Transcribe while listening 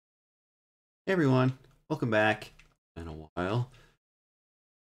Hey everyone, welcome back. In a while.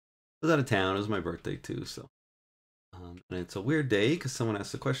 I was out of town. It was my birthday too, so and it's a weird day because someone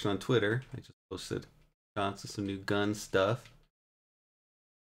asked a question on Twitter. I just posted shots of some new gun stuff.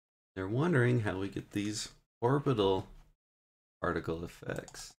 They're wondering how we get these orbital particle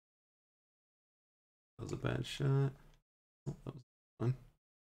effects. That was a bad shot. Oh, that was fun.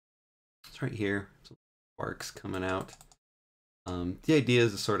 It's right here. Some sparks coming out. The idea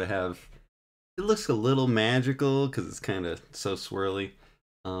is to sort of have. It looks a little magical because it's kind of so swirly.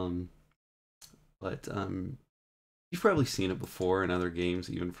 But you've probably seen it before in other games,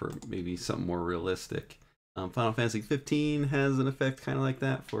 even for maybe something more realistic. Final Fantasy 15 has an effect kind of like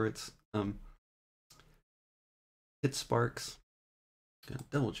that for its hit sparks. Gotta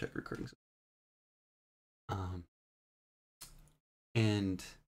double check recordings. And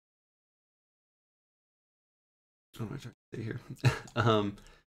what am I trying to say here?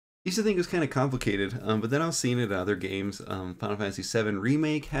 Used to think it was kind of complicated, but then I was seeing it in other games. Final Fantasy 7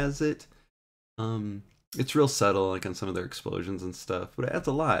 Remake has it. It's real subtle, like on some of their explosions and stuff, but it adds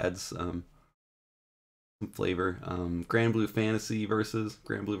a lot. It adds some flavor. Grand Blue Versus,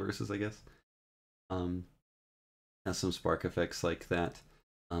 I guess. Has some spark effects like that.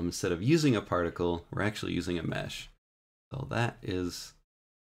 Instead of using a particle, we're actually using a mesh. So that is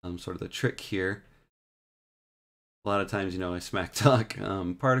sort of the trick here. A lot of times, I smack talk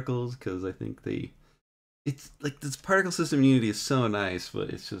particles because I think it's like this particle system in Unity is so nice, but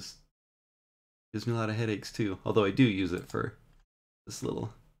it's just gives me a lot of headaches too. Although I do use it for this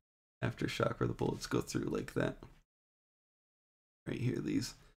little aftershock where the bullets go through like that. Right here,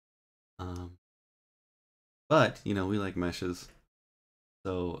 these. But we like meshes,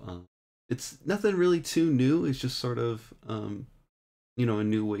 so it's nothing really too new. It's just sort of a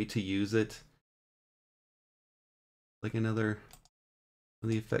new way to use it. Like another of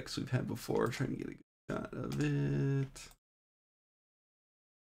the effects we've had before. Trying to get a good shot of it.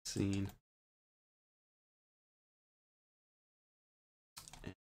 Scene.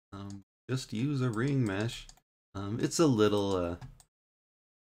 Just use a ring mesh. It's a little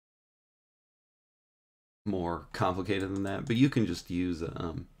more complicated than that, but you can just use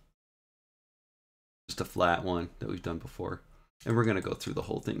just a flat one that we've done before. And we're going to go through the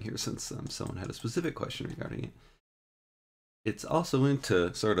whole thing here since someone had a specific question regarding it. It's also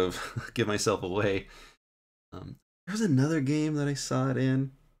into sort of give myself away. There's another game that I saw it in,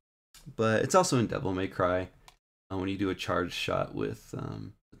 but it's also in Devil May Cry. When you do a charge shot with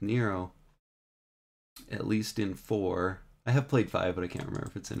Nero, at least in 4. I have played 5, but I can't remember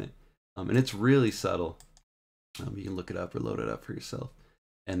if it's in it. And it's really subtle. You can look it up or load it up for yourself.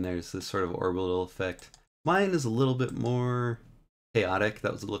 And there's this sort of orbital effect. Mine is a little bit more chaotic.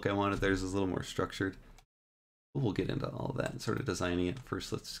 That was the look I wanted. Theirs is a little more structured. But we'll get into all of that and sort of designing it.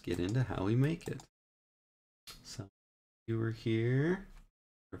 First, let's get into how we make it. So, you were here.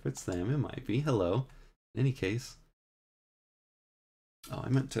 Or if it's them, it might be. Hello. In any case. Oh, I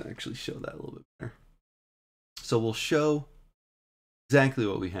meant to actually show that a little bit better. So we'll show exactly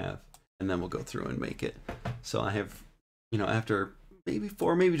what we have, and then we'll go through and make it. So I have, after maybe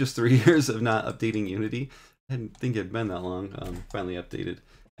 4, maybe just 3 years of not updating Unity, I didn't think it had been that long, finally updated.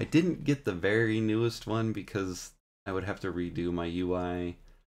 I didn't get the very newest one because I would have to redo my UI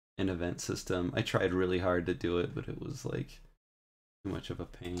and event system. I tried really hard to do it, but it was like too much of a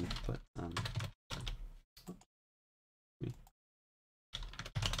pain. But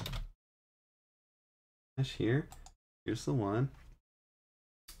here, here's the one.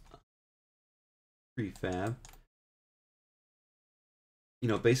 Prefab.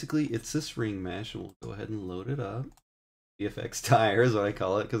 Basically it's this ring mesh, and we'll go ahead and load it up. VFX tire is what I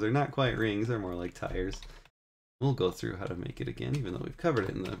call it, because they're not quite rings, they're more like tires. We'll go through how to make it again, even though we've covered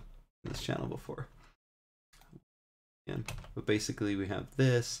it in this channel before. Again. But basically we have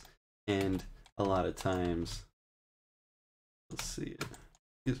this, and a lot of times, let's see,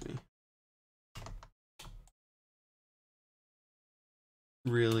 excuse me.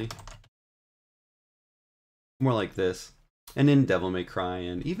 Really? More like this. And in Devil May Cry,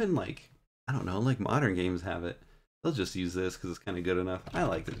 and even like, I don't know, like modern games have it. They'll just use this because it's kind of good enough. I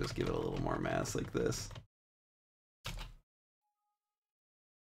like to just give it a little more mass like this.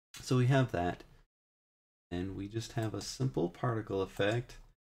 So we have that. And we just have a simple particle effect.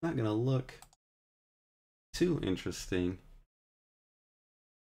 Not going to look too interesting.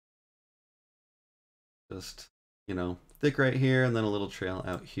 Just, thick right here and then a little trail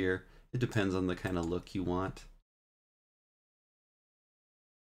out here. It depends on the kind of look you want.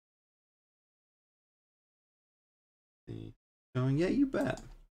 Showing, yeah, you bet.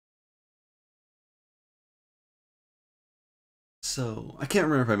 So I can't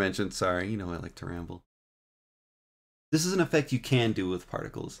remember if I mentioned, sorry, you know I like to ramble. This is an effect you can do with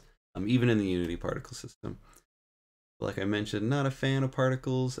particles, even in the Unity particle system. Like I mentioned, not a fan of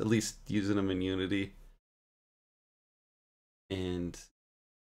particles, at least using them in Unity. And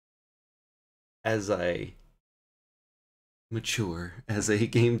as I mature as a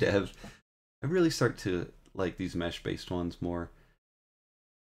game dev, I really start to like these mesh-based ones more.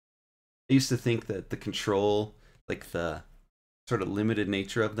 I used to think that the control, like the sort of limited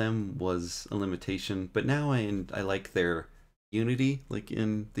nature of them, was a limitation, but now I like their unity, like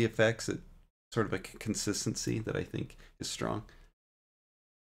in the effects. It's sort of a consistency that I think is strong.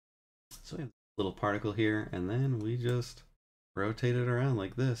 So we have a little particle here, and then we just rotate it around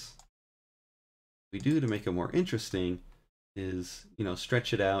like this. What we do to make it more interesting is, you know,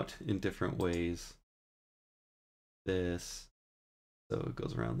 stretch it out in different ways. This, so it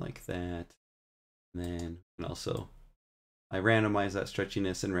goes around like that. And then and also I randomize that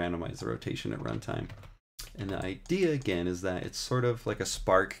stretchiness and randomize the rotation at runtime. And the idea again is that it's sort of like a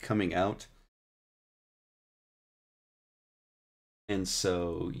spark coming out. And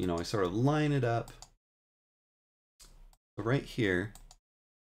so, you know, I sort of line it up. So right here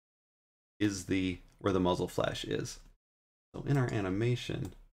is where the muzzle flash is. So in our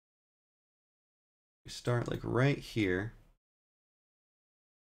animation, we start like right here.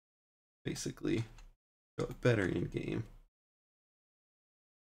 Basically, show it better in game.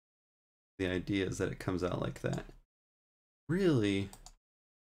 The idea is that it comes out like that. Really,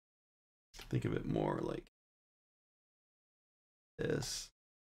 think of it more like this.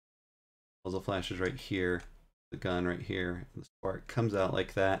 Muzzle flash is right here, the gun right here, and the spark comes out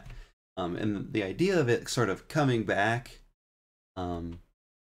like that. And the idea of it sort of coming back, or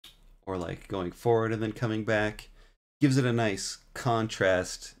like going forward and then coming back, gives it a nice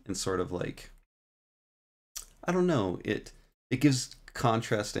contrast and sort of like, I don't know, it gives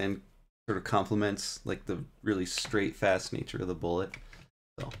contrast and sort of complements like the really straight, fast nature of the bullet.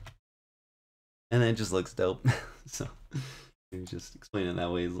 So, and then it just looks dope. So maybe just explain it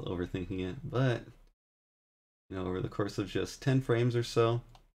that way is overthinking it, but you know, over the course of just 10 frames or so,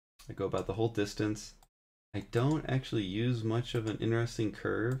 I go about the whole distance. I don't actually use much of an interesting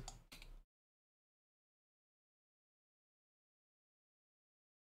curve.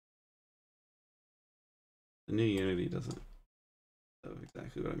 The new Unity doesn't know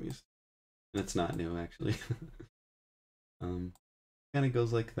exactly what I'm used to. And it's not new, actually. Kind of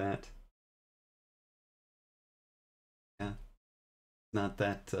goes like that. Yeah, not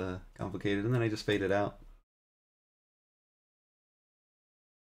that complicated. And then I just fade it out.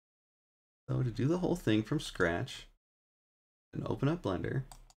 So to do the whole thing from scratch, and open up Blender,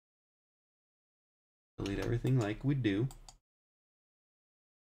 delete everything like we do.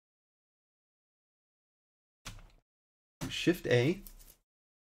 Shift A,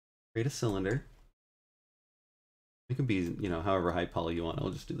 create a cylinder. It can be, you know, however high poly you want. I'll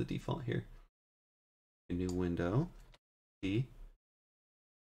just do the default here. A new window. C.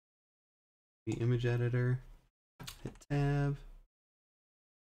 The image editor. Hit tab.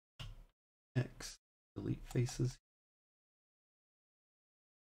 X. Delete faces.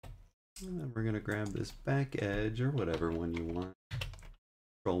 And then we're going to grab this back edge or whatever one you want.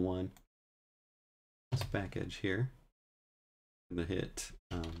 Control 1. This back edge here. I'm going to hit,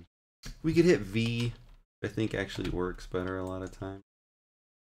 we could hit V, I think actually works better a lot of times.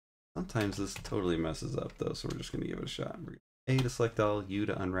 Sometimes this totally messes up though, so we're just going to give it a shot. A to select all, U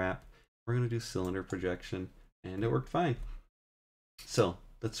to unwrap. We're going to do cylinder projection, and it worked fine. So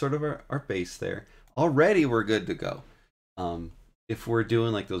that's sort of our base there. Already we're good to go. If we're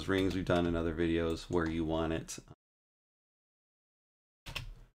doing like those rings we've done in other videos where you want it,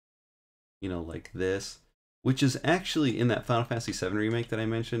 you know, like this, which is actually in that Final Fantasy VII remake that I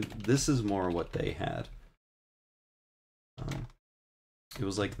mentioned, this is more what they had. It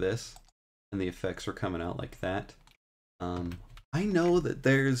was like this, and the effects were coming out like that. I know that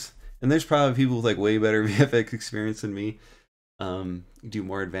there's probably people with like way better VFX experience than me, do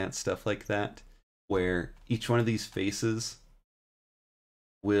more advanced stuff like that, where each one of these faces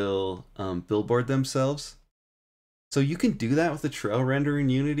will billboard themselves. So you can do that with the trail render in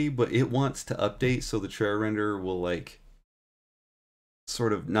Unity, but it wants to update, so the trail render will like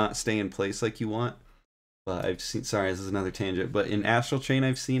sort of not stay in place like you want. But I've seen, sorry, this is another tangent, but in Astral Chain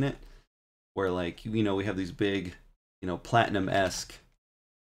I've seen it where like, you know, we have these big, you know, platinum-esque,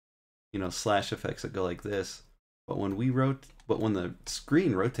 you know, slash effects that go like this. But when when the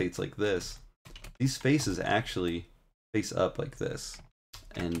screen rotates like this, these faces actually face up like this.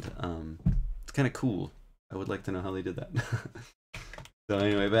 And it's kind of cool. I would like to know how they did that. So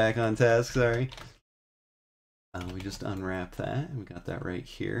anyway, back on task, sorry. We just unwrap that, and we got that right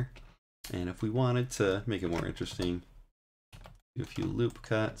here. And if we wanted to make it more interesting, do a few loop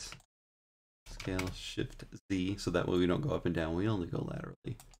cuts, scale Shift Z, so that way we don't go up and down, we only go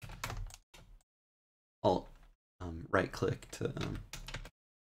laterally. Alt right click to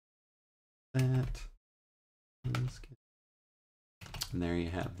that, and there you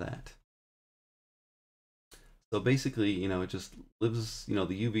have that. So basically, you know, it just lives, you know,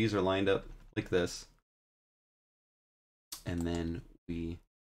 the UVs are lined up like this, and then we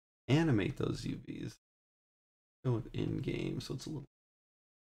animate those UVs. Go in game, so it's a little.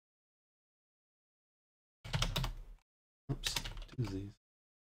 Oops, do these.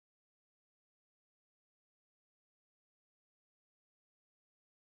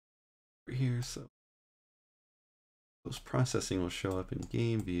 Over here, so post processing will show up in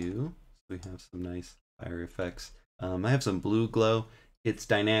game view. So we have some nice fire effects. I have some blue glow. It's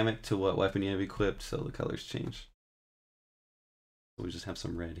dynamic to what weapon you have equipped, so the colors change. So we just have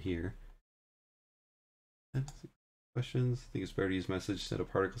some red here. Questions? I think it's better to use message instead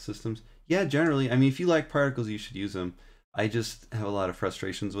of particle systems. Yeah, generally. I mean, if you like particles, you should use them. I just have a lot of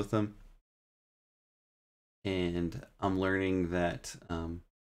frustrations with them. And I'm learning that,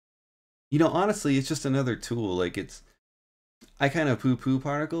 you know, honestly, it's just another tool. Like, I kind of poo-poo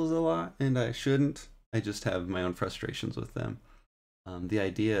particles a lot, and I shouldn't. I just have my own frustrations with them. The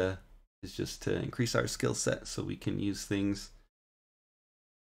idea is just to increase our skill set so we can use things,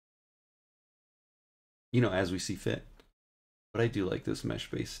 you know, as we see fit. But I do like this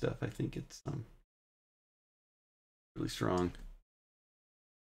mesh-based stuff. I think it's really strong.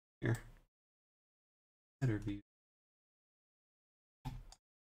 Here, better view.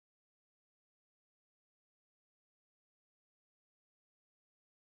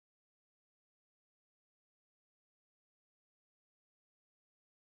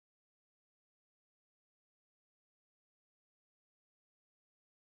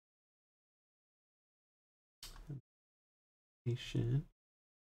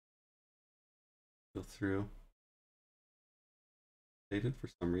 Go through. Dated for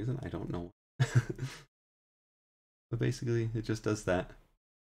some reason, I don't know. But basically, it just does that.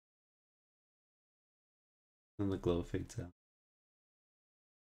 And the glow fades out.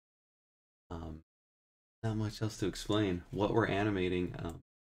 Not much else to explain. What we're animating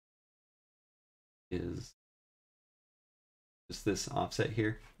is just this offset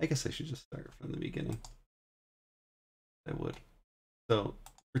here. I guess I should just start from the beginning. I would. So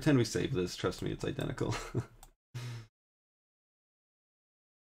pretend we save this. Trust me, it's identical.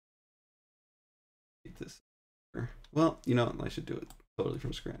 This. Well, you know, I should do it totally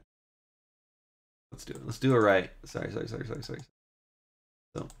from scratch. Let's do it. Let's do it right. Sorry.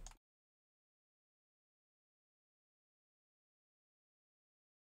 So.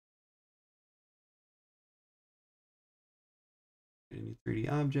 A new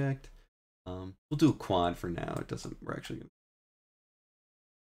 3D object. We'll do a quad for now. It doesn't. We're actually gonna.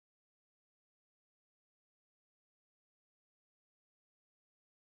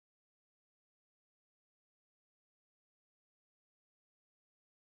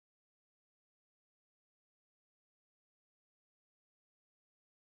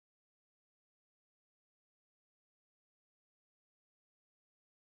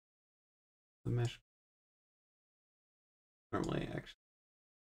 The mesh. Normally, actually.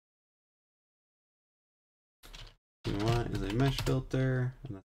 What we want is a mesh filter,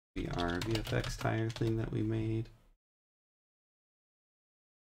 and that's be our VFX tire thing that we made.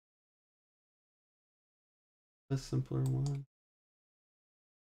 A simpler one.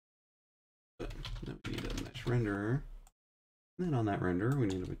 But then we need a mesh renderer. And then on that renderer, we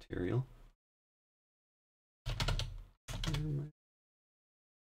need a material.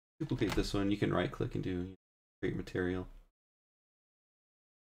 Duplicate this one. You can right click and do create material.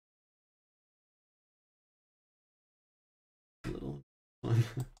 Little one.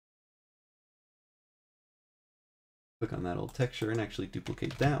 Click on that old texture and actually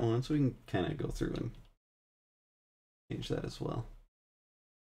duplicate that one so we can kind of go through and change that as well.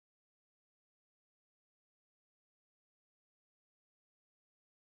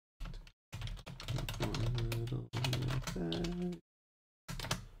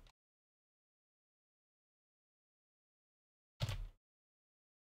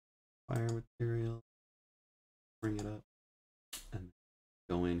 Fire material, bring it up, and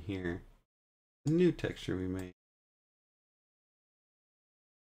go in here. The new texture we made.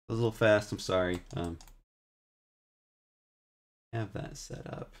 It was a little fast, I'm sorry. Have that set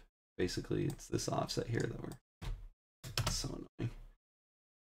up. Basically, it's this offset here that we're so annoying.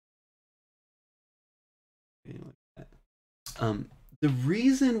 Okay, like that. The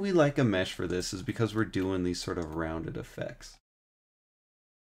reason we like a mesh for this is because we're doing these sort of rounded effects.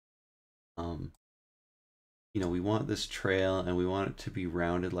 You know, we want this trail and we want it to be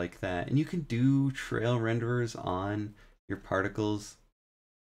rounded like that. And you can do trail renderers on your particles.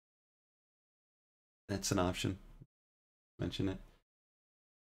 That's an option. Mention it.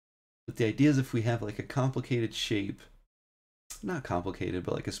 But the idea is if we have like a complicated shape, not complicated,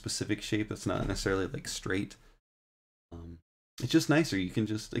 but like a specific shape that's not necessarily like straight, it's just nicer. You can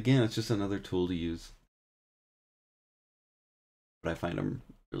just, again, it's just another tool to use. But I find them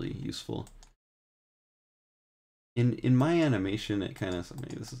really useful. In my animation, it kind of, so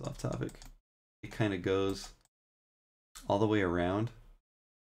maybe this is off topic, it kind of goes all the way around.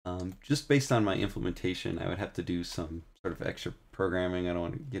 Just based on my implementation, I would have to do some sort of extra programming I don't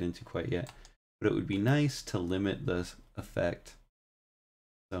want to get into quite yet. But it would be nice to limit the effect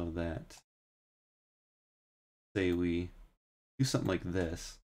so that, say we do something like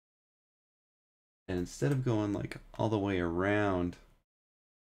this, and instead of going like all the way around,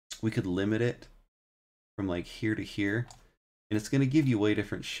 we could limit it from like here to here, and it's going to give you way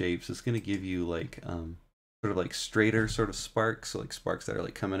different shapes. It's going to give you like sort of like straighter sort of sparks, so like sparks that are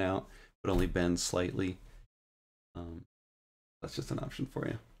like coming out but only bend slightly. That's just an option for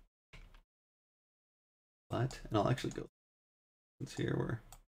you. But, and I'll actually go here where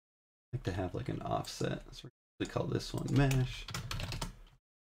I like to have like an offset. So we call this one mesh,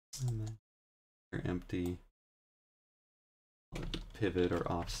 and then here empty, pivot or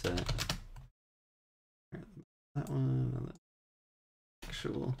offset. That one, and then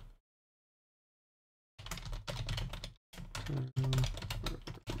actual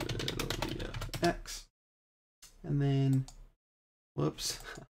VFX, and then whoops.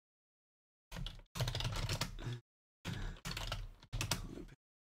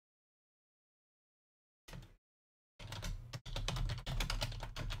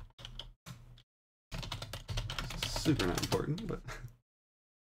 Super not important, but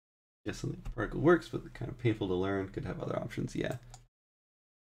yes, the particle works, but kind of painful to learn. Could have other options. Yeah,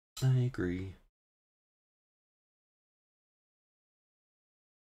 I agree.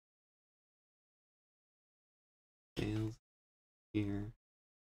 Scales here.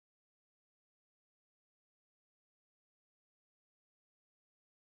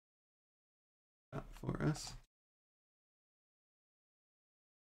 For us.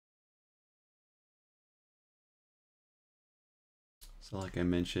 So like I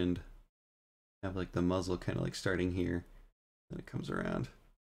mentioned, I have like the muzzle kind of like starting here, then it comes around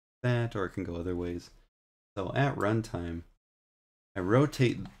that, or it can go other ways. So at runtime, I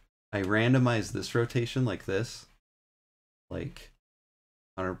randomize this rotation like this, like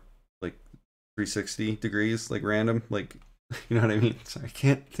on like 360 degrees, like random, like, you know what I mean? Sorry, I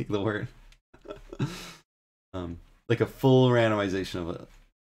can't think of the word. Like a full randomization of it,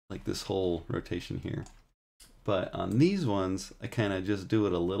 like this whole rotation here. But on these ones, I kind of just do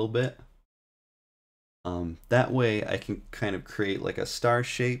it a little bit. That way I can kind of create like a star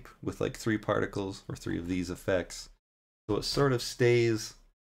shape with like 3 particles or 3 of these effects. So it sort of stays,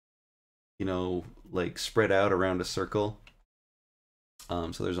 you know, like spread out around a circle.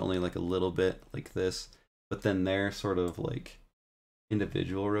 So there's only like a little bit like this, but then their sort of like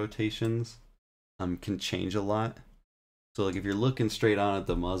individual rotations can change a lot. So like if you're looking straight on at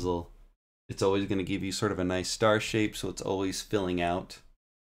the muzzle, it's always going to give you sort of a nice star shape, so it's always filling out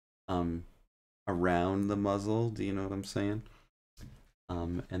around the muzzle. Do you know what I'm saying?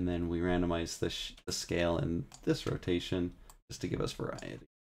 And then we randomize the scale and this rotation just to give us variety.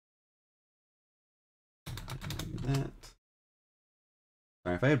 That.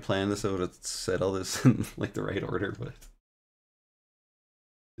 Sorry, if I had planned this, I would have said all this in like the right order, but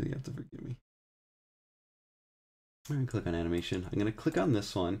you have to forgive me. I'm going to click on animation. I'm going to click on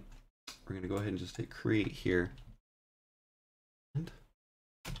this one. We're going to go ahead and just hit create here. And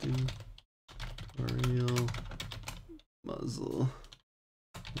tutorial muzzle.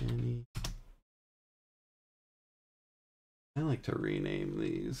 I like to rename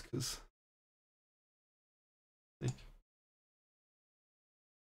these because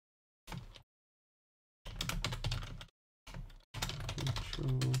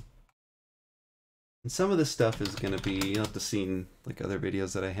control. And some of this stuff is going to be, you'll have to see like other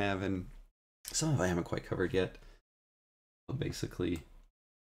videos that I have, and some of it I haven't quite covered yet. But basically,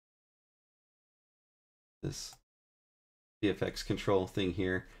 this VFX control thing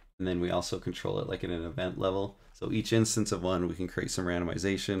here, and then we also control it like at an event level. So each instance of one, we can create some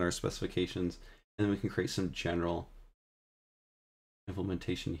randomization or specifications, and then we can create some general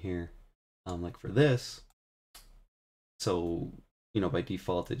implementation here. Like for this, so, you know, by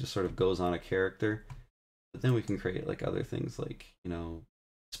default, it just sort of goes on a character. But then we can create like other things like, you know,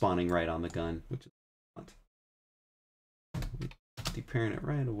 spawning right on the gun, which is what we deparent it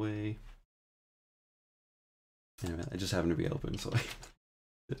right away. Anyway, I just happened to be open, so I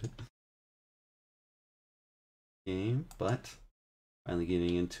did it. Game, but finally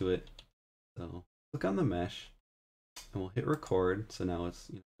getting into it. So click on the mesh and we'll hit record. So now it's,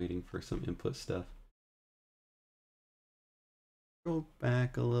 you know, waiting for some input stuff. Go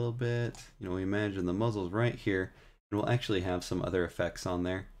back a little bit. You know, we imagine the muzzle's right here, and we'll actually have some other effects on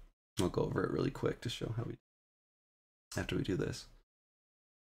there. We'll go over it really quick to show how we after we do this.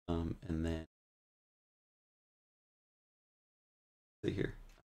 And then see here,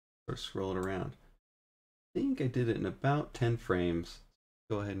 sort of scroll it around. I think I did it in about 10 frames.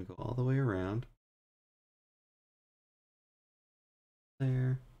 Go ahead and go all the way around.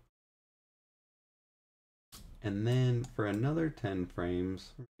 There. And then for another 10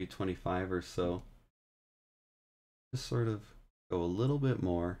 frames, maybe 25 or so, just sort of go a little bit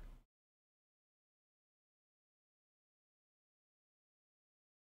more.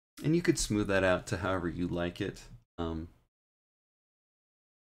 And you could smooth that out to however you like it. Got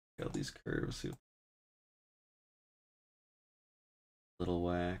these curves. Little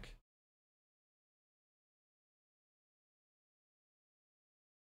whack.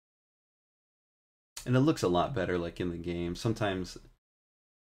 And it looks a lot better like in the game. Sometimes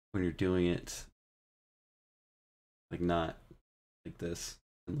when you're doing it like not like this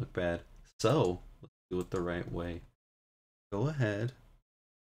and look bad. So let's do it the right way. Go ahead.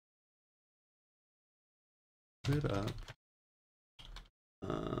 Put it up.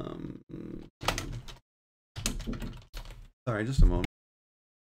 Sorry, just a moment.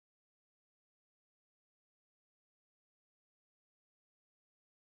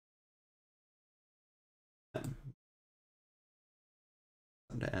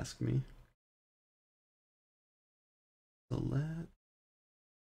 To ask me. Select.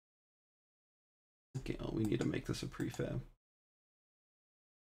 Okay, oh, we need to make this a prefab.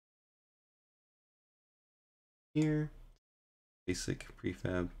 Here, basic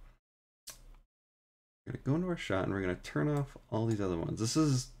prefab. We're gonna go into our shot and we're gonna turn off all these other ones. This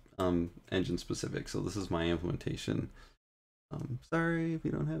is engine specific, so this is my implementation. Sorry if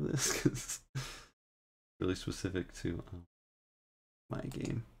you don't have this, because it's really specific to my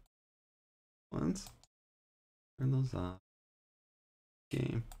game. Once, turn those off.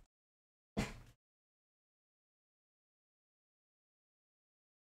 Game.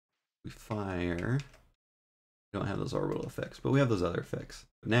 We fire. We don't have those orbital effects, but we have those other effects.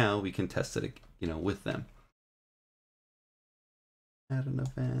 But now we can test it, you know, with them. Add an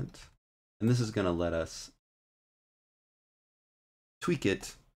event, and this is going to let us tweak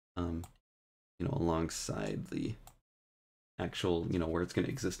it, you know, alongside the actual, you know, where it's going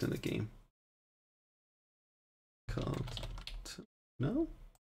to exist in the game. Called no.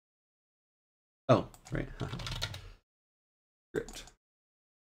 Oh, right. Script.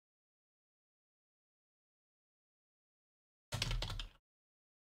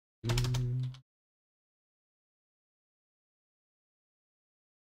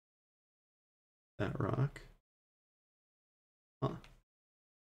 That rock. Huh.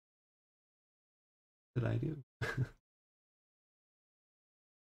 What did I do?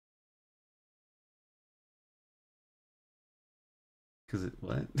 Because it,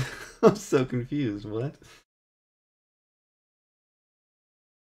 what? I'm so confused. What?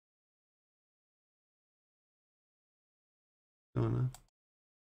 Going on?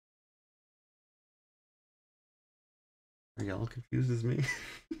 Are y'all confused as me?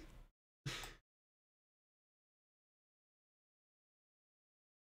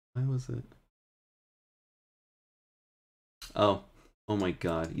 Why was it? Oh my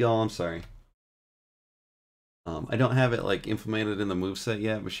god. Y'all, I'm sorry. I don't have it like implemented in the moveset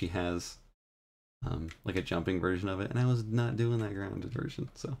yet, but she has like a jumping version of it, and I was not doing that grounded version,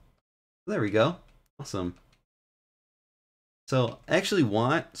 so there we go. Awesome. So I actually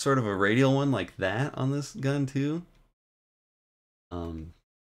want sort of a radial one like that on this gun too.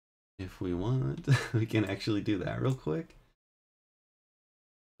 If we want, we can actually do that real quick.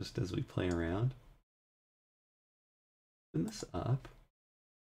 Just as we play around. Open this up.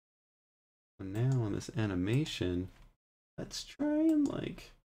 And now on this animation, let's try and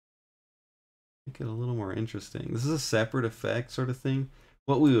like make it a little more interesting. This is a separate effect sort of thing.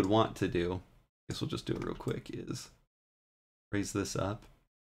 What we would want to do, I guess we'll just do it real quick, is raise this up.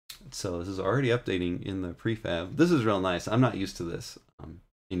 So this is already updating in the prefab. This is real nice. I'm not used to this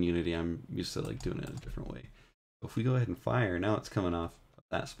in Unity. I'm used to like doing it a different way. So if we go ahead and fire, now it's coming off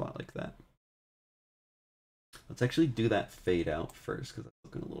that spot like that. Let's actually do that fade out first because that's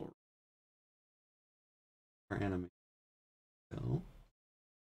looking a little our animation. Go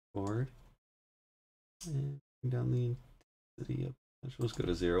forward and bring down the intensity up. Let's go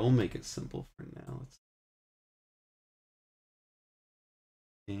to 0. We'll make it simple for now. Let's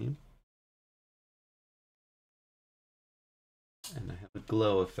game. And I have a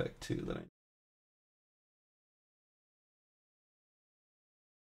glow effect too that I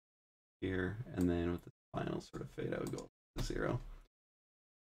here, and then with the final sort of fade, I would go to 0.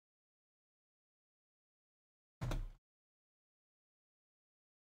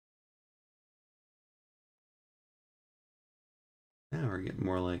 Now we're getting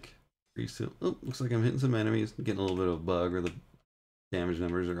more like oh, looks like I'm hitting some enemies, getting a little bit of a bug, or the damage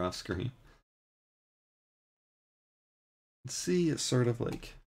numbers are off screen. Let's see, it's sort of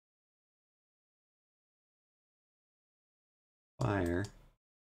like fire.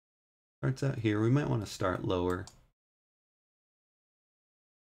 Starts out here. We might want to start lower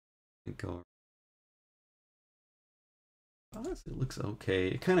and go. Honestly, it looks okay.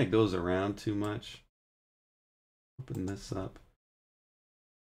 It kind of goes around too much. Open this up.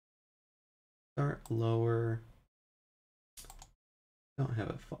 Start lower. Don't have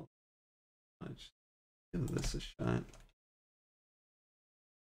it fall much. Give this a shot.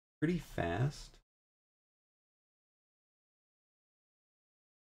 Pretty fast.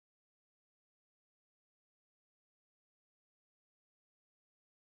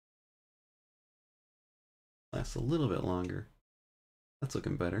 Lasts a little bit longer. That's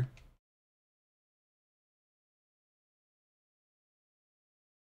looking better.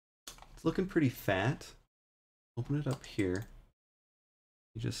 It's looking pretty fat. Open it up here.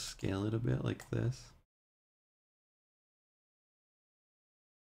 You just scale it a bit like this.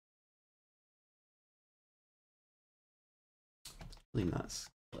 It's really not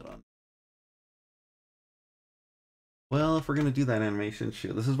split on. Well, if we're gonna do that animation,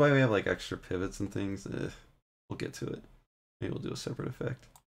 shoot. This is why we have like extra pivots and things. We'll get to it. Maybe we'll do a separate effect.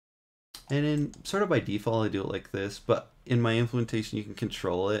 And in sort of by default, I do it like this, but in my implementation, you can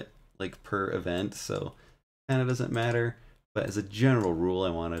control it like per event, so kind of doesn't matter. But as a general rule, I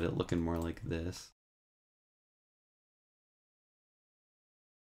wanted it looking more like this.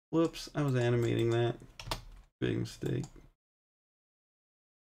 Whoops, I was animating that. Big mistake.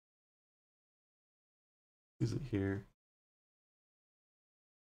 Use it here.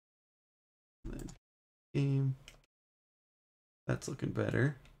 And then game. That's looking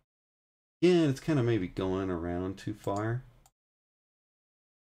better. Yeah, it's kind of maybe going around too far.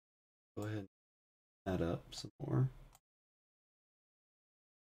 Go ahead and add up some more.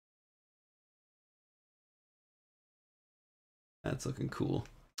 That's looking cool.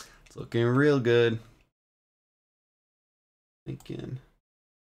 It's looking real good. Thinking.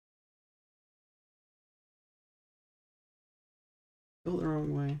 Go the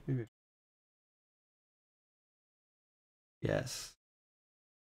wrong way. Maybe. Yes.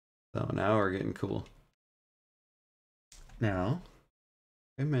 So now we're getting cool. Now,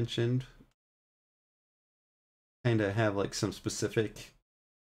 I mentioned kind of have like some specific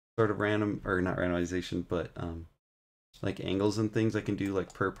sort of random, or not randomization, but like angles and things I can do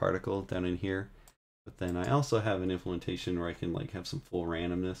like per particle down in here. But then I also have an implementation where I can like have some full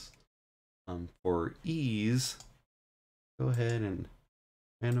randomness. For ease, go ahead and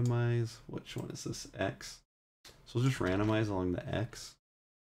randomize. Which one is this? X. So we'll just randomize along the X.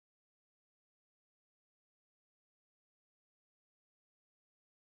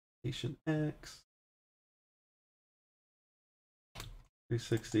 Patient X.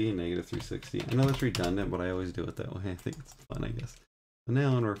 360, negative 360. I know that's redundant, but I always do it that way. I think it's fun, I guess. So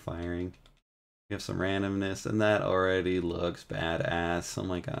now when we're firing, we have some randomness, and that already looks badass. Oh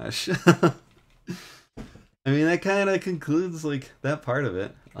my gosh. I mean, that kind of concludes like that part of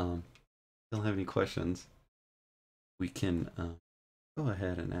it. Don't have any questions. We can go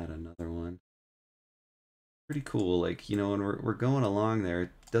ahead and add another one. Pretty cool. Like, you know, when we're going along there, it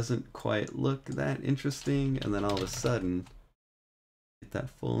doesn't quite look that interesting, and then all of a sudden, get that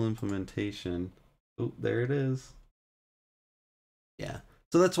full implementation. Oh, there it is. Yeah.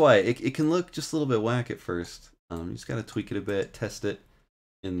 So that's why it can look just a little bit whack at first. You just gotta tweak it a bit, test it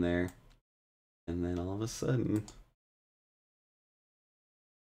in there, and then all of a sudden,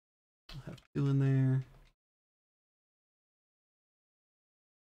 I'll have 2 in there.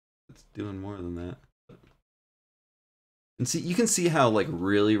 It's doing more than that. And see, you can see how like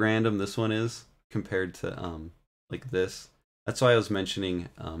really random this one is compared to like this. That's why I was mentioning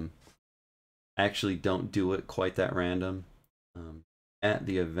I actually don't do it quite that random. At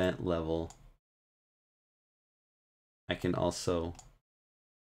the event level, I can also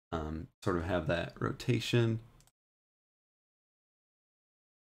sort of have that rotation.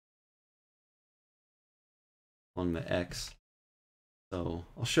 along the X. So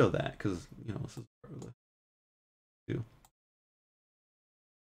I'll show that because, you know, this is part of the two.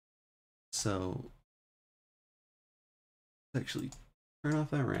 So let's actually turn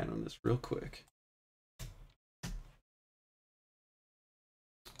off that randomness real quick.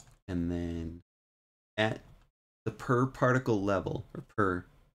 And then at the per particle level, or per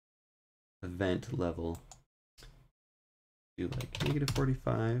event level, do like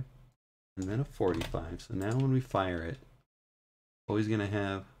 -45 and then a 45. So now when we fire it, always gonna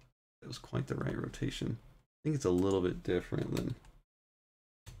have, that was quite the right rotation. I think it's a little bit different than,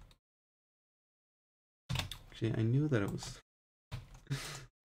 actually I knew that it was,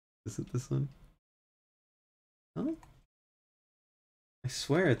 is it this one? Oh, I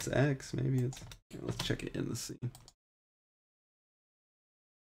swear it's X, maybe it's, here, let's check it in the scene.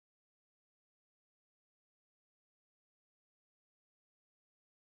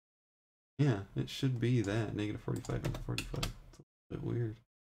 Yeah, it should be that, -45 and 45. It's a bit weird.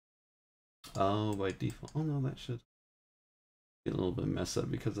 Oh, by default. Oh no, that should get a little bit messed up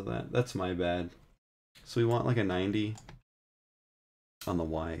because of that. That's my bad. So we want like a 90 on the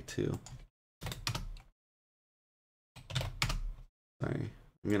Y too. Sorry.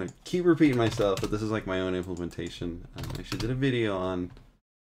 I'm gonna keep repeating myself, but this is like my own implementation. I actually did a video on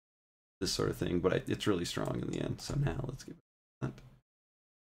this sort of thing, but it's really strong in the end. So now let's give it that.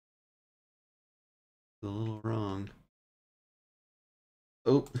 A little wrong.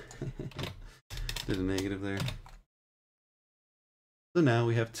 Oh, did a negative there. So now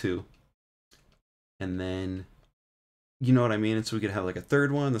we have 2. And then, you know what I mean? And so we could have like a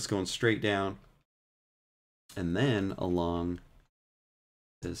third one that's going straight down. And then along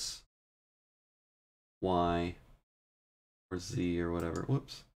this Y or Z or whatever,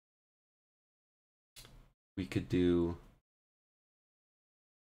 whoops, we could do,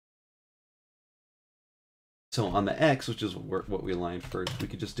 so on the X, which is what we aligned first, we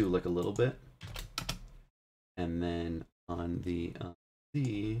could just do like a little bit. And then on the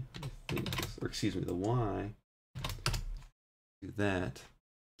Z, I think, or excuse me, the Y, do that.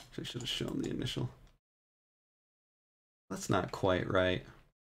 Actually, I should have shown the initial. That's not quite right.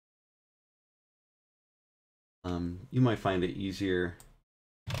 You might find it easier.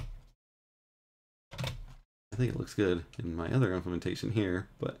 I think it looks good in my other implementation here,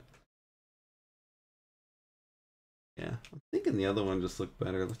 but yeah, I'm thinking the other one just looked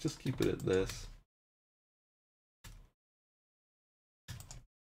better. Let's just keep it at this.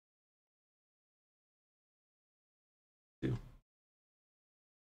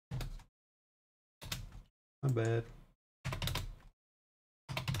 My bad.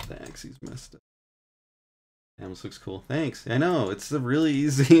 The axes messed up. Damn, this looks cool. Thanks. I know, it's a really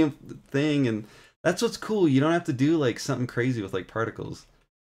easy thing, and that's what's cool. You don't have to do like something crazy with like particles.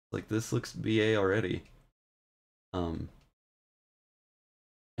 Like this looks BA already. And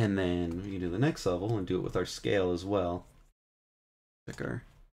then we can do the next level and do it with our scale as well. Check our.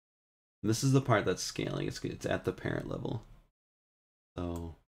 This is the part that's scaling. It's at the parent level.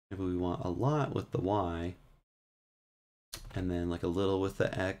 So if we want a lot with the Y, and then like a little with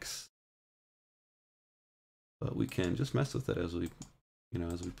the X, but we can just mess with it as we, you know,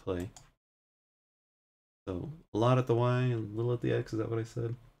 as we play. So a lot at the Y and a little at the X. Is that what I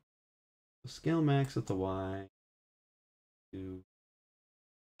said? So scale max at the Y to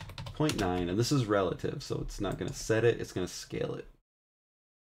 0.9, and this is relative, so it's not going to set it, it's going to scale it.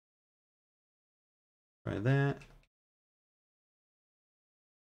 Try that.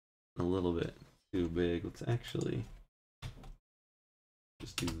 A little bit too big. Let's actually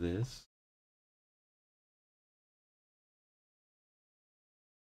just do this.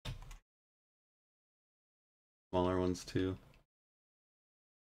 Smaller ones too.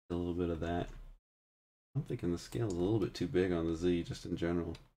 A little bit of that. I'm thinking the scale is a little bit too big on the Z, just in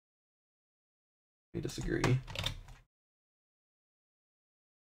general. I disagree.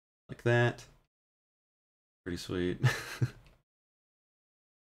 Like that. Pretty sweet.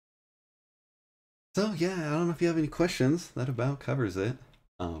 So yeah, I don't know if you have any questions. That about covers it.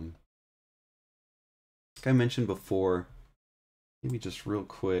 Like I mentioned before, maybe just real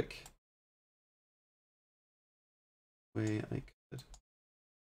quick. Way I could.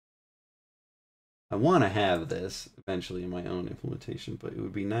 I want to have this eventually in my own implementation, but it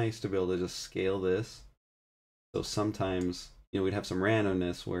would be nice to be able to just scale this. So sometimes, you know, we'd have some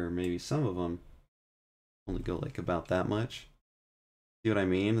randomness where maybe some of them only go like about that much. See what I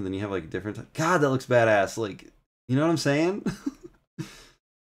mean? And then you have like different. God, that looks badass. Like, you know what I'm saying?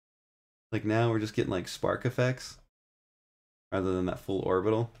 Like now we're just getting like spark effects rather than that full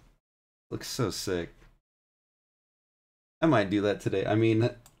orbital. Looks so sick. I might do that today. I mean,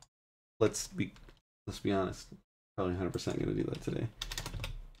 let's Let's be honest. Probably 100% going to do that today.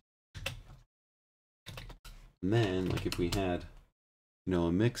 And then, like, if we had, you know,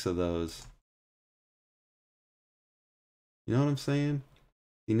 a mix of those, you know what I'm saying?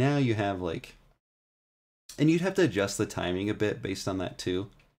 See, now you have, like, and you'd have to adjust the timing a bit based on that too.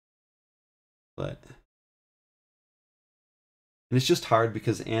 But, and it's just hard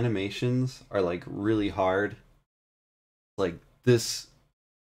because animations are, like, really hard. Like, this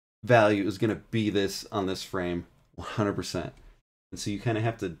value is going to be this on this frame 100%. And so you kind of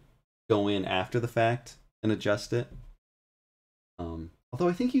have to go in after the fact and adjust it. Although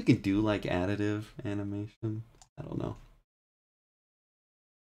I think you can do like additive animation. I don't know.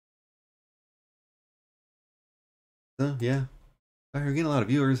 So yeah, we're getting a lot of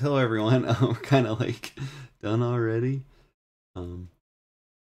viewers. Hello everyone. We're kind of like done already. But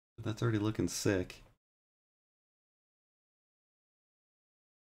that's already looking sick.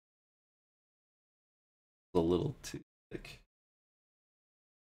 A little too thick.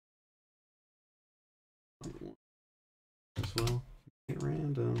 As well, get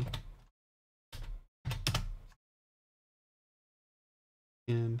random.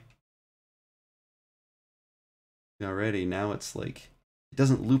 And already now it's like it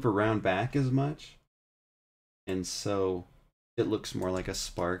doesn't loop around back as much, and so it looks more like a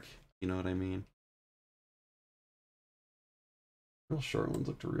spark. You know what I mean? Real short ones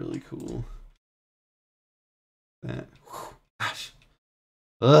looked really cool. That, whew, gosh,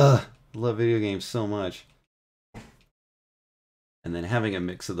 ugh, I love video games so much. And then having a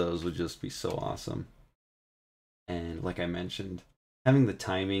mix of those would just be so awesome. And like I mentioned, having the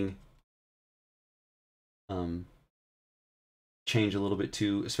timing change a little bit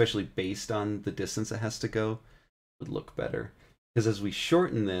too, especially based on the distance it has to go, would look better. Because as we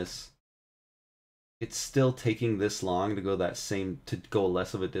shorten this, it's still taking this long to go to go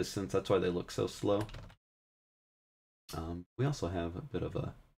less of a distance. That's why they look so slow. We also have a bit of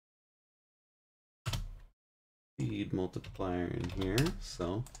a speed multiplier in here,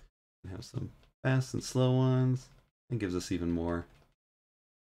 so we have some fast and slow ones. It gives us even more.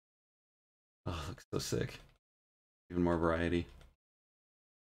 Oh, it looks so sick. Even more variety.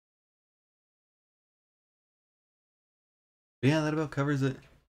 But yeah, that about covers it.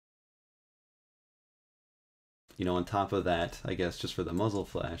 You know, on top of that, I guess just for the muzzle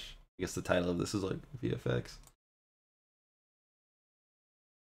flash, I guess the title of this is like VFX.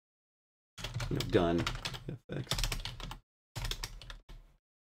 You know, gun VFX.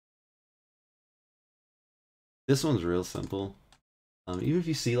 This one's real simple. Even if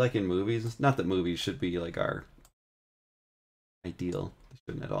you see like in movies, not that movies should be like our ideal. They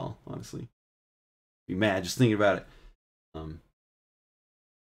shouldn't at all, honestly. Be mad just thinking about it. Click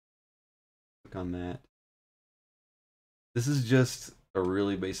on that. This is just a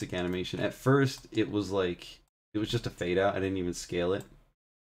really basic animation. At first, it was just a fade out. I didn't even scale it.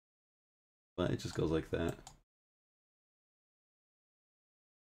 But it just goes like that.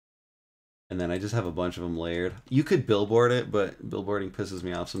 And then I just have a bunch of them layered. You could billboard it, but billboarding pisses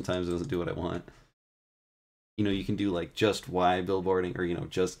me off sometimes. It doesn't do what I want. You know, you can do like just Y billboarding, or, you know,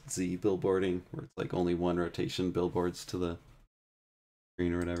 just Z billboarding, where it's like only one rotation billboards to the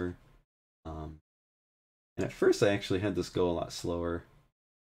screen or whatever. And at first I actually had this go a lot slower.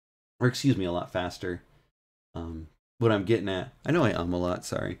 Or excuse me, a lot faster. What I'm getting at, I know I a lot,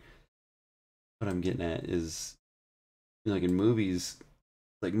 sorry. What I'm getting at is, you know, like in movies,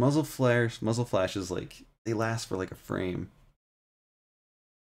 like muzzle flashes, like they last for like a frame.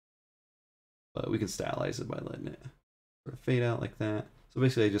 But we can stylize it by letting it sort of fade out like that. So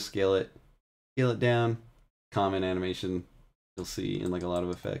basically I just scale it down. Common animation you'll see in like a lot of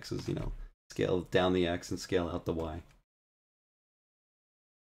effects is, you know, scale down the X and scale out the Y.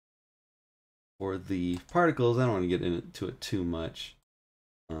 For the particles, I don't want to get into it too much.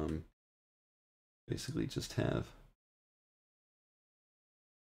 Basically just have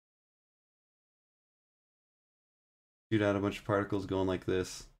shoot out a bunch of particles going like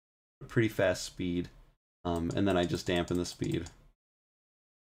this, a pretty fast speed, and then I just dampen the speed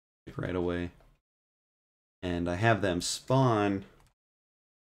right away. And I have them spawn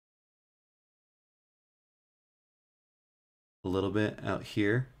a little bit out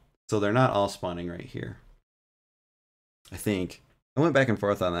here. So they're not all spawning right here. I think. I went back and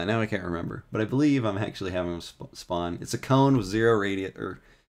forth on that. Now I can't remember. But I believe I'm actually having them spawn. It's a cone with zero radius, or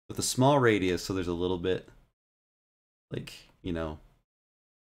with a small radius, so there's a little bit, like, you know,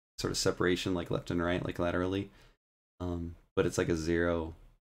 sort of separation, like left and right, like laterally. But it's like a zero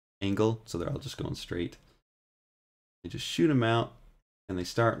angle, so they're all just going straight. You just shoot them out, and they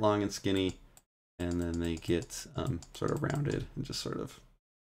start long and skinny, and then they get sort of rounded and just sort of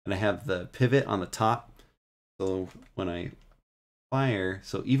and I have the pivot on the top. So when I fire,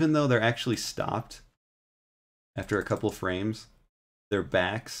 so even though they're actually stopped after a couple frames, their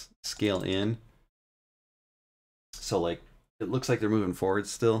backs scale in. So like it looks like they're moving forward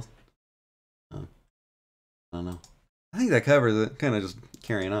still. I don't know. I think that covers it. Kind of just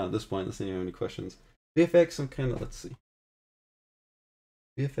carrying on at this point. Let's see if you have any questions. VFX, some kind of, let's see.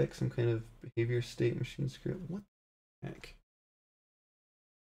 VFX, some kind of behavior state machine script. What the heck?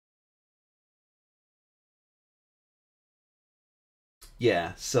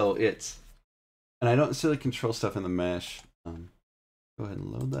 Yeah, so it's, and I don't necessarily control stuff in the mesh. Go ahead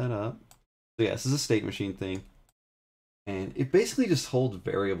and load that up. So yeah, this is a state machine thing. And it basically just holds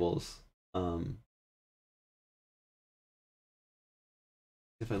variables.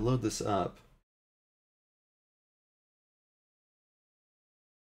 If I load this up,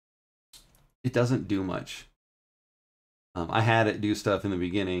 it doesn't do much. I had it do stuff in the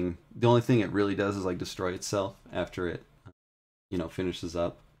beginning. The only thing it really does is like destroy itself after it, finishes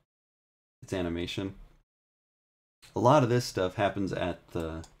up its animation. A lot of this stuff happens at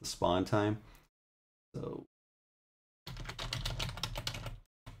the spawn time. So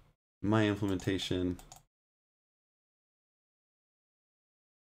my implementation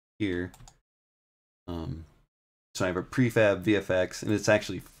here, so I have a prefab VFX, and it's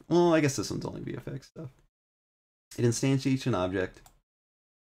actually, well, I guess this one's only VFX stuff. It instantiates an object,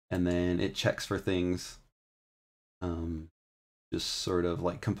 and then it checks for things, just sort of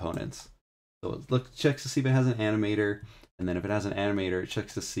like components. So it checks to see if it has an animator, and then if it has an animator, it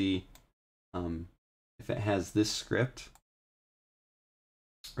checks to see if it has this script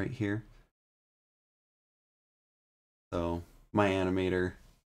right here. So my animator,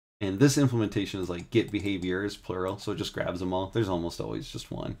 and this implementation is like get behaviors plural, so it just grabs them all. There's almost always just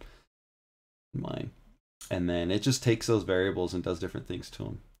one in mine. And then it just takes those variables and does different things to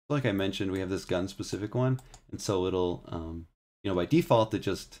them. Like I mentioned, we have this gun specific one, and so it'll, by default, it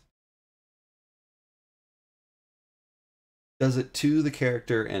just does it to the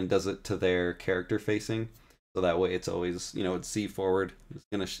character and does it to their character facing. So that way it's always, it's Z forward. It's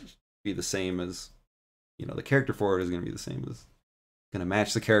going to be the same as, the character forward is going to be the same as, going to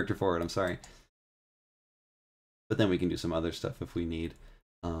match the character forward, I'm sorry. But then we can do some other stuff if we need.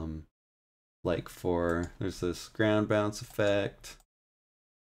 Like there's this ground bounce effect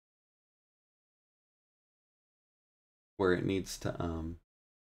where it needs to,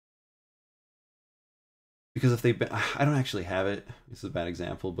 because if I don't actually have it, this is a bad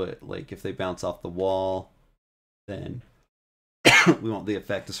example, but like if they bounce off the wall, then we want the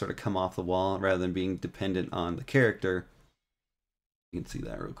effect to sort of come off the wall rather than being dependent on the character. You can see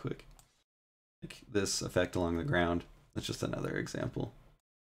that real quick. Like this effect along the ground. That's just another example.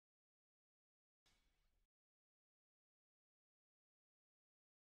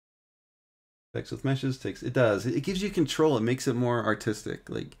 Effects with meshes it gives you control. It makes it more artistic.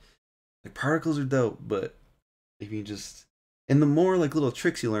 Like particles are dope, but if you just, and the more like little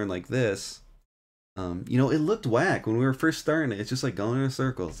tricks you learn like this, it looked whack when we were first starting it. It's just like going in a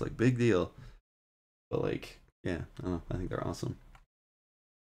circle. It's like big deal. But like, yeah, I don't know. I think they're awesome.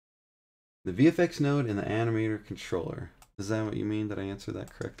 The VFX node and the animator controller. Is that what you mean? Did I answer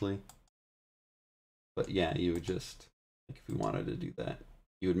that correctly? But yeah, you would just, like if you wanted to do that,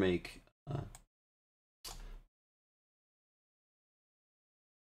 you would make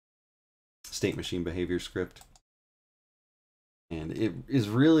state machine behavior script. And it is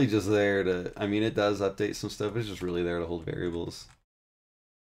really just there to, it does update some stuff. It's just really there to hold variables.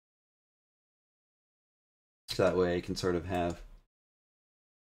 So that way I can sort of have,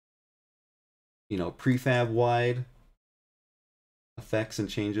 prefab wide effects and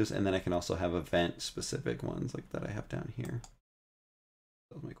changes. And then I can also have event specific ones like that I have down here.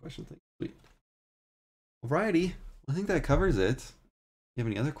 That was my question. Sweet. Alrighty. I think that covers it. If you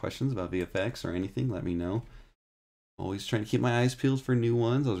have any other questions about VFX or anything, let me know. Always trying to keep my eyes peeled for new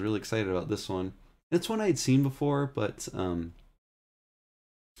ones. I was really excited about this one. It's one I had seen before, but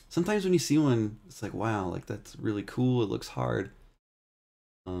sometimes when you see one, it's like, wow, like that's really cool. It looks hard.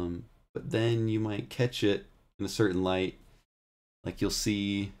 But then you might catch it in a certain light. Like you'll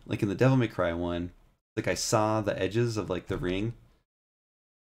see, like in the Devil May Cry one, like I saw the edges of like the ring.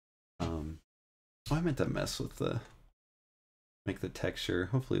 I meant to mess with make the texture.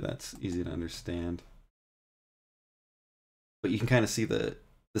 Hopefully that's easy to understand. But you can kind of see the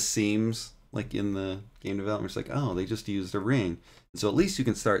seams like in the game development. It's like, oh, they just used a ring. And so at least you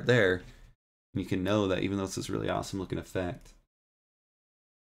can start there. And you can know that even though it's this really awesome looking effect,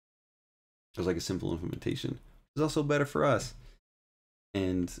 it was like a simple implementation. It's also better for us.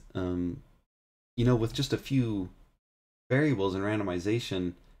 And with just a few variables and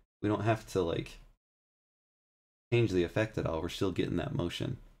randomization, we don't have to like change the effect at all. We're still getting that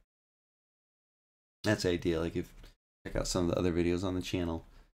motion. That's the idea. Like if check out some of the other videos on the channel.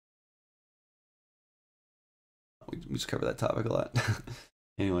 We just cover that topic a lot.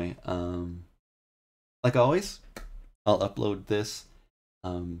 Anyway, like always, I'll upload this.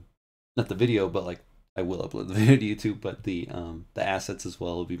 Not the video, but like I will upload the video to YouTube, but the assets as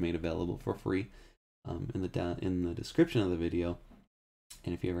well will be made available for free in the description of the video.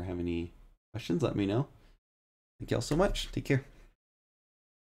 And if you ever have any questions, let me know. Thank y'all so much. Take care.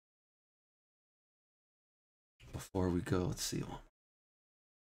 Before we go, let's see.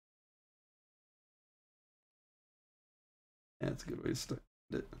 That's a good way to start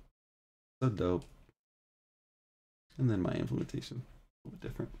it. So dope. And then my implementation, a little bit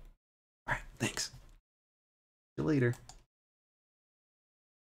different. All right, thanks. See you later.